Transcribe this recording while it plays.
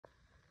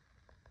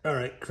All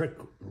right, quick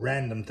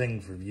random thing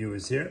for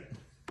viewers here.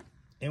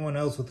 Anyone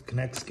else with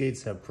Konekt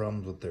skates have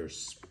problems with their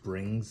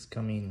springs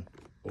coming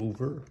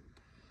over?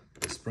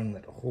 The spring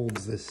that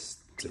holds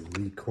this to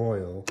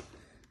recoil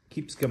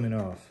keeps coming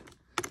off.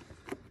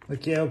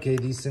 Like, yeah, okay,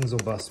 these things will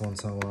bust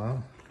once in a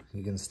while.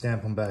 You can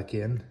stamp them back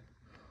in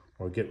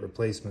or get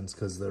replacements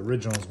because the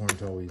originals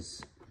weren't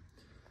always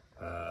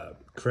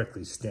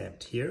correctly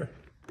stamped here.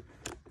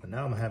 But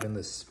now I'm having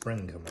this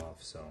spring come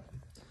off, so.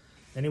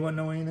 Anyone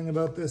know anything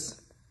about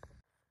this?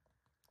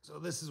 So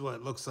this is what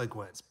it looks like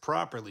when it's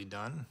properly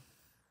done.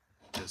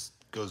 Just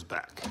goes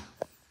back.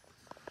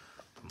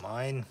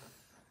 Mine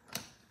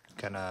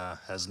kind of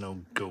has no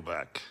go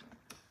back.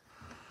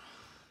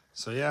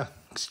 So yeah,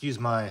 excuse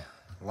my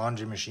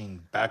laundry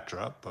machine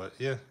backdrop, but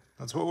yeah,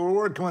 that's what we're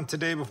working with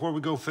today before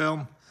we go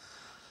film.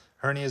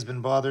 Hernia has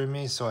been bothering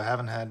me, so I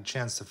haven't had a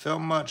chance to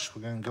film much.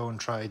 We're gonna go and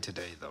try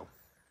today though.